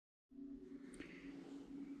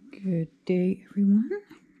Good day, everyone.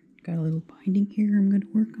 Got a little binding here I'm going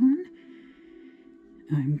to work on.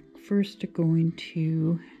 I'm first going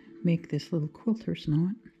to make this little quilter's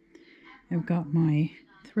knot. I've got my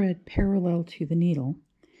thread parallel to the needle.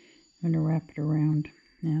 I'm going to wrap it around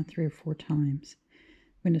now 3 or 4 times.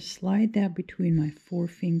 I'm going to slide that between my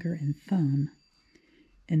forefinger and thumb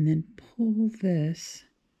and then pull this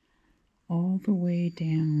all the way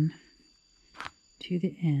down to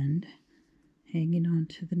the end, hanging on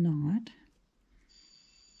to the knot.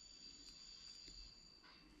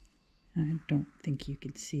 I don't think you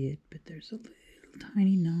can see it, but there's a little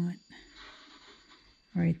tiny knot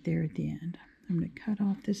right there at the end. I'm going to cut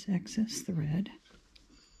off this excess thread.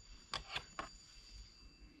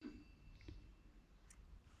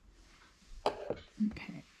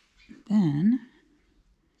 Okay, then,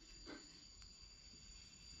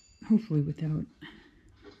 hopefully without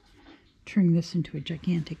turning this into a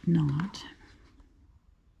gigantic knot,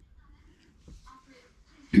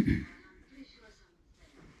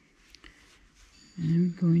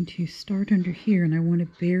 I'm going to start under here, and I want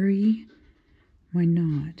to bury my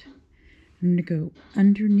knot. I'm going to go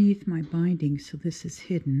underneath my binding so this is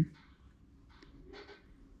hidden,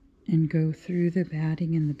 and go through the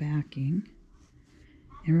batting and the backing,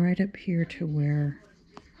 and right up here to where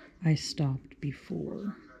I stopped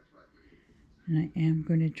before. And I am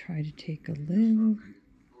going to try to take a little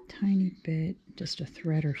tiny bit, just a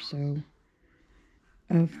thread or so,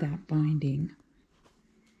 of that binding.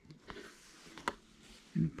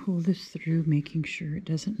 I'm going to pull this through, making sure it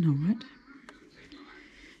doesn't knot.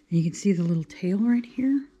 And you can see the little tail right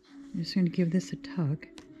here. I'm just going to give this a tug.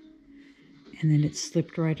 And then it's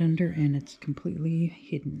slipped right under and it's completely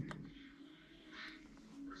hidden.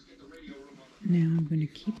 Now I'm going to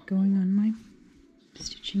keep going on my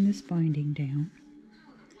stitching this binding down.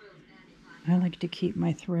 I like to keep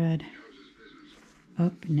my thread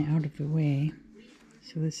up and out of the way.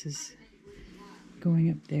 So this is going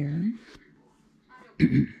up there.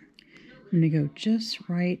 I'm going to go just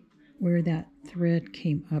right where that thread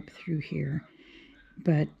came up through here.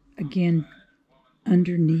 But again,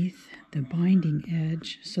 underneath the binding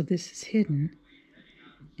edge, so this is hidden,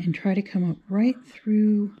 and try to come up right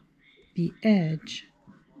through the edge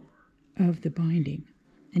of the binding.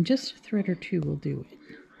 And just a thread or two will do it.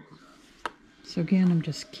 So again, I'm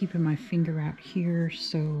just keeping my finger out here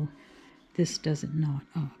so this doesn't knot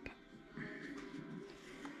up.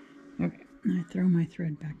 Okay, I throw my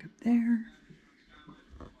thread back up there.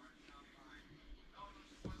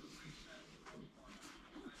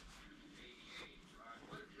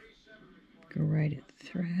 Go right at the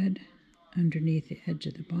thread underneath the edge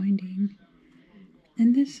of the binding.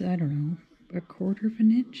 And this, I don't know, 1/4 of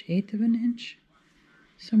an inch, 1/8 of an inch,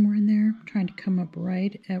 somewhere in there. I'm trying to come up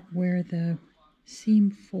right at where the seam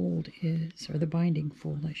fold is, or the binding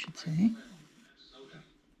fold, I should say.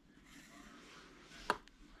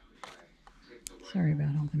 Sorry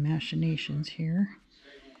about all the machinations here.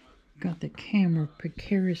 Got the camera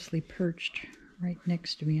precariously perched right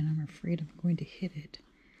next to me, and I'm afraid I'm going to hit it.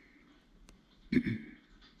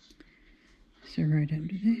 So right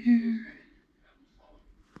under there.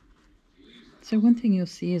 So one thing you'll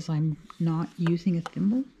see is I'm not using a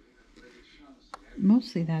thimble.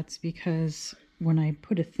 Mostly that's because when I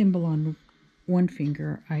put a thimble on one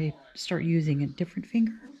finger, I start using a different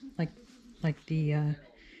finger. Like the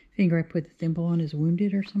finger I put the thimble on is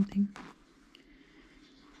wounded or something.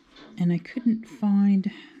 And I couldn't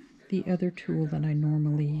find the other tool that I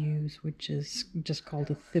normally use, which is just called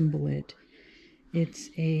a Thimble-It. It's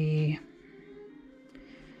a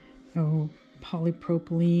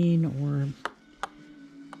polypropylene or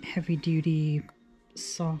heavy-duty,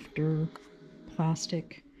 softer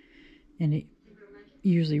plastic, and it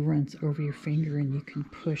usually runs over your finger, and you can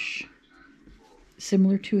push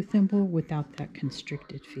similar to a thimble without that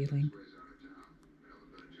constricted feeling.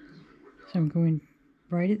 So I'm going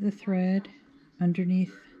right at the thread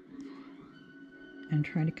underneath and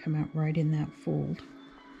trying to come out right in that fold.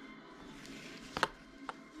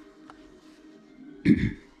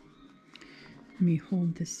 Let me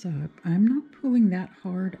hold this up. I'm not pulling that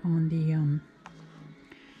hard on the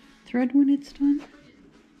thread when it's done.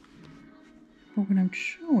 But what I'm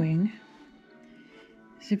showing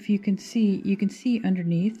is, if you can see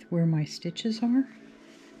underneath where my stitches are,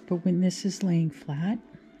 but when this is laying flat,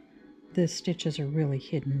 the stitches are really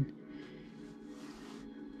hidden.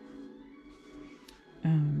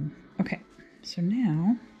 Okay, so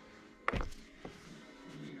now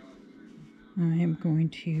I am going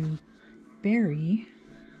to bury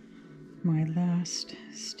my last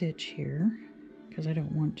stitch here, because I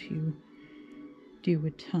don't want to do a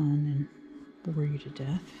ton and bore you to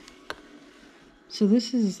death. So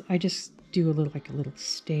this is, I just do a little, like a little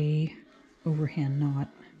stay overhand knot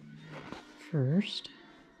first.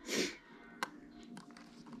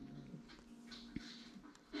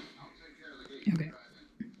 Okay.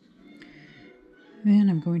 Then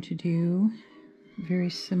I'm going to do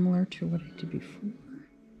very similar to what I did before.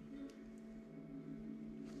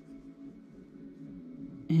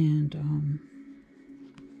 And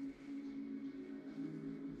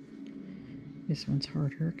this one's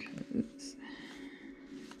harder because...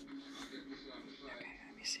 Okay,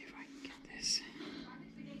 let me see if I can get this.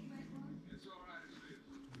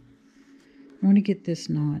 I want to get this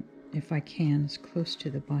knot, if I can, as close to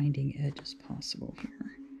the binding edge as possible here.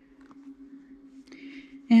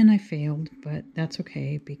 And I failed, but that's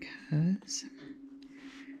okay because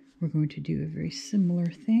we're going to do a very similar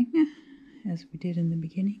thing as we did in the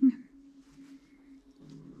beginning.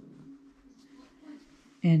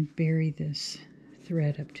 And bury this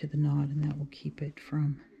thread up to the knot, and that will keep it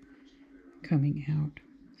from coming out.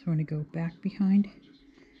 So I'm going to go back behind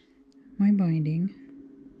my binding,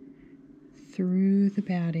 through the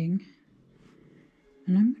batting,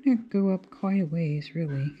 and I'm going to go up quite a ways,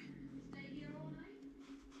 really.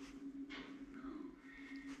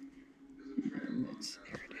 And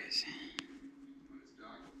there it is.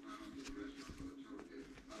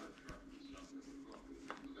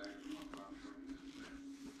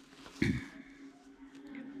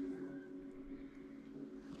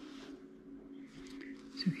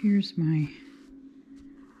 So here's my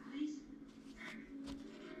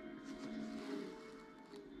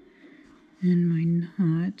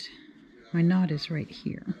knot. My knot is right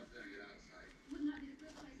here.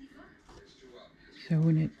 So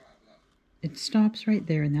when it stops right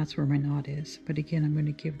there, and that's where my knot is. But again, I'm going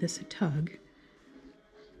to give this a tug.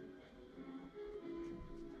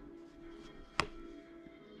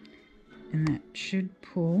 And that should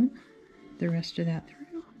pull the rest of that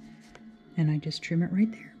through. And I just trim it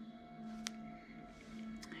right there.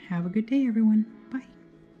 Have a good day, everyone.